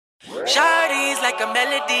Shawty's like a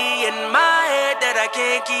melody in my head that I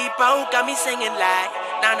can't keep out. Got me singing like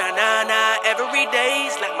na na na na every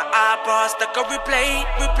day's like my iPod stuck on replay.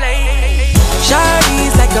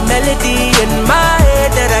 Shawty's like a melody in my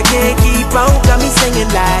head that I can't keep out. Got me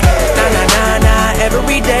singing like na na na na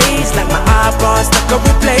every day's like my iPod stuck on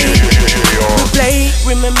replay.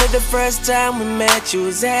 Remember the first time we met? You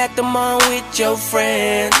was at the mall with your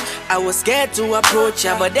friend. I was scared to approach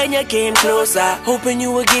ya, but then you came closer, hoping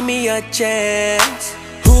you would give me a chance.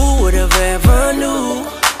 Who would have ever knew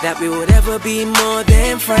that we would ever be more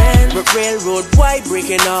than friends? But railroad white,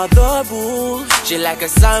 breaking all the rules. She like a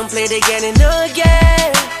song played again and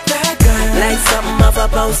again. That girl, like something off a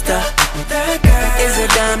poster. That girl is a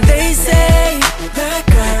dime, they say. That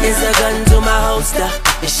girl is a gun to my holster,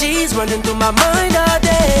 and she's running through my mind all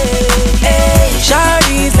day. Hey,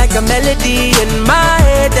 Shawty's like a melody in my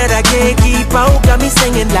head that I can't keep out. Got me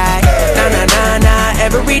singing like na na na na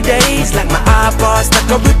every day's like my iPod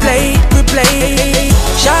stuck on replay.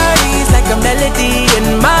 Shawty's like a melody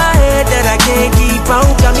in my head that I can't keep out.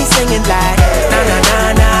 Got me singing like na na na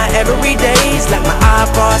na every day's like my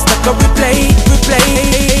iPod stuck on replay.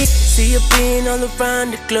 See you being all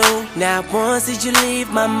around the globe. Now once did you leave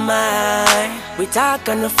my mind? We talk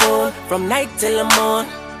on the phone from night till the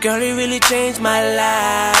morning. Girl, it really changed my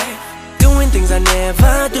life. Doing things I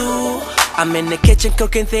never do. I'm in the kitchen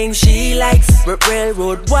cooking things she likes.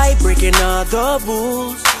 Railroad white, breaking all the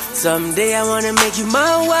rules. Someday I wanna make you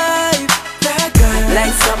my wife. That girl,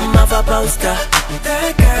 like something off a poster.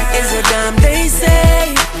 That girl is a dime, they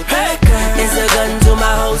say. That girl is a gun to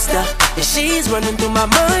my holster, and she's running through my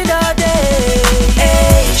mind all day.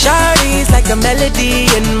 Hey, Shawty's like a melody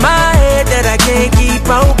in my head that I can't keep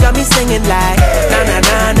out. Got me singing like na na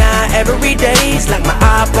na na every day's like my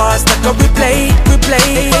iPod stuck on replay.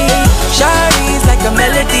 Shawty's like a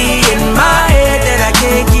melody in my head that I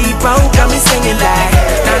can't keep out. Got me singing like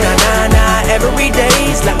na na na na every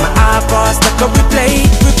day's like my iPod stuck on replay.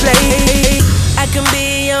 I can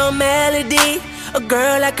be your melody, a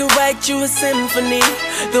girl I could write you a symphony,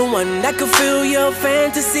 the one that could fill your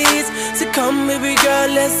fantasies. So come baby girl,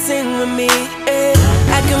 let's sing with me.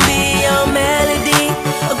 I can be your melody,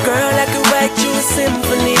 a girl I could write you a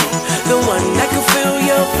symphony, the one that could fill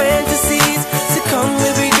your fantasies. So come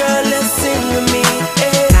baby girl, let's sing with me.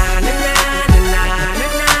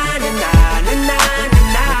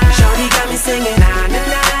 Shawty got me singing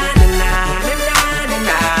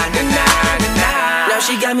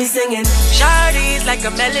she got me singing. Shawty's like a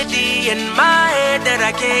melody in my head that I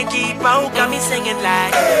can't keep out. Got me singing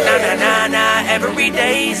like na na na na every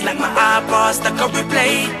day's like my iPod stuck on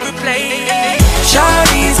replay.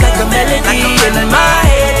 Shawty's like a melody in my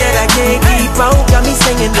head that I can't keep out. Got me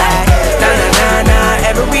singing like na na na na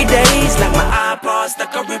every day's like my iPod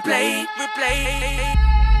stuck on replay.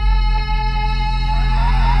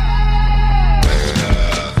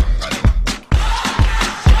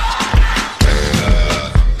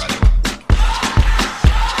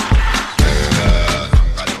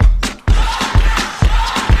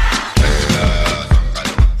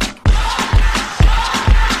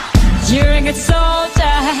 You're a good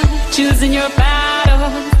soldier, choosing your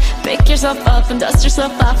battle. Pick yourself up and dust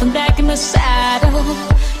yourself off and back in the saddle.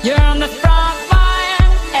 You're on the front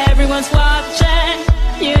line, everyone's watching.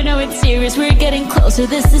 You know it's serious, we're getting closer,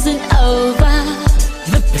 this isn't over.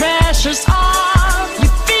 The pressure's on, you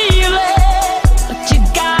feel it, but you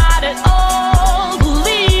got it all,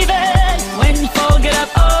 believe it. When you fall, get up,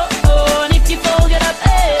 oh, oh, and if you fall, get up,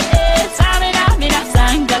 eh, eh. Tamina, mina,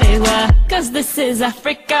 sangalewa, cause this is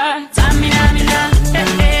Africa. Tamina, mina, eh,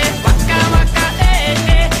 eh, waka, waka, eh,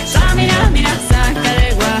 eh. Tamina, mina,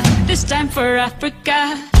 sangalewa, this time for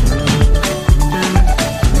Africa.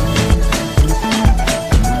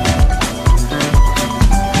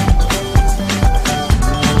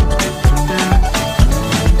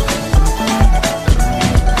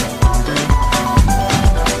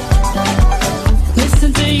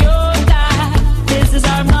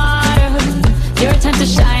 To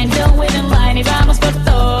shine, don't wait in line, y vamos por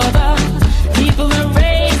todo. People are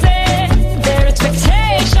raising their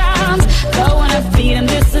expectations. Go on a beat and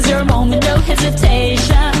this is your moment, no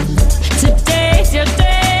hesitation. Today's your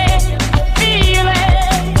day, I feel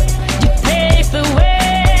it. You pave the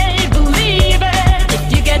way, believe it.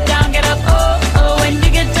 If you get down, get up, oh, oh. When you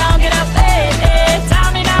get down, get up, eh, eh.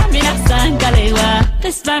 Tamina, mina, sangalewa,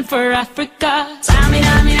 this time for Africa.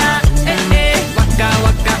 Tamina, mina, eh, eh. Waka,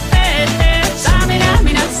 waka, eh, eh. Samina,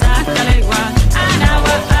 mina, sangalewa,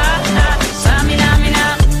 anawa, ah, ah. Samina, mina,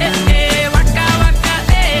 eh, eh. Waka, waka,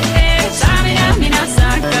 eh, eh. Samina, mina,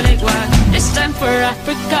 sangalewa, this time for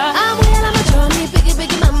Africa. I'm waiting on my journey, biggie,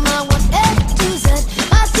 biggie, mama, 1 A to Z.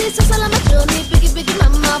 My sister's all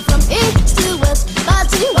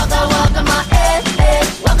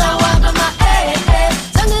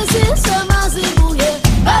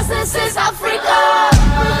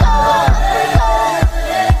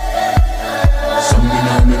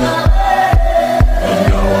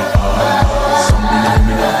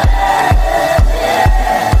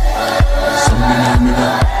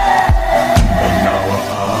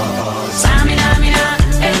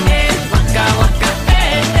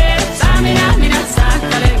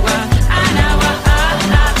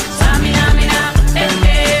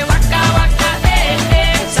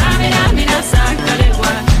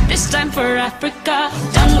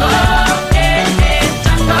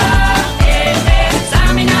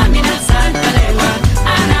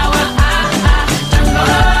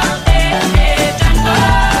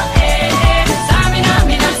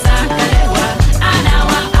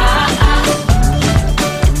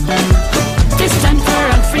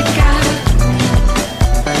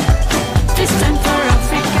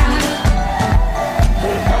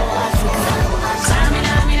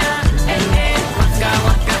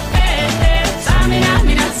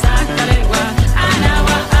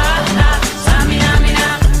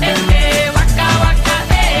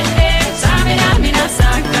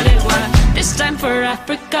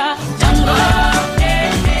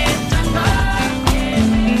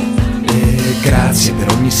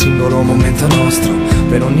momento nostro,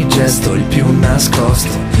 per ogni gesto il più nascosto,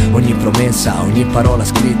 ogni promessa, ogni parola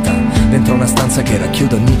scritta dentro una stanza che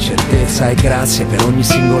racchiude ogni certezza. E grazie per ogni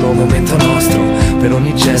singolo momento nostro, per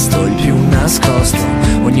ogni gesto il più nascosto,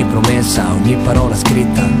 ogni promessa, ogni parola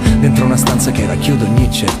scritta dentro una stanza che racchiude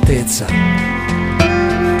ogni certezza.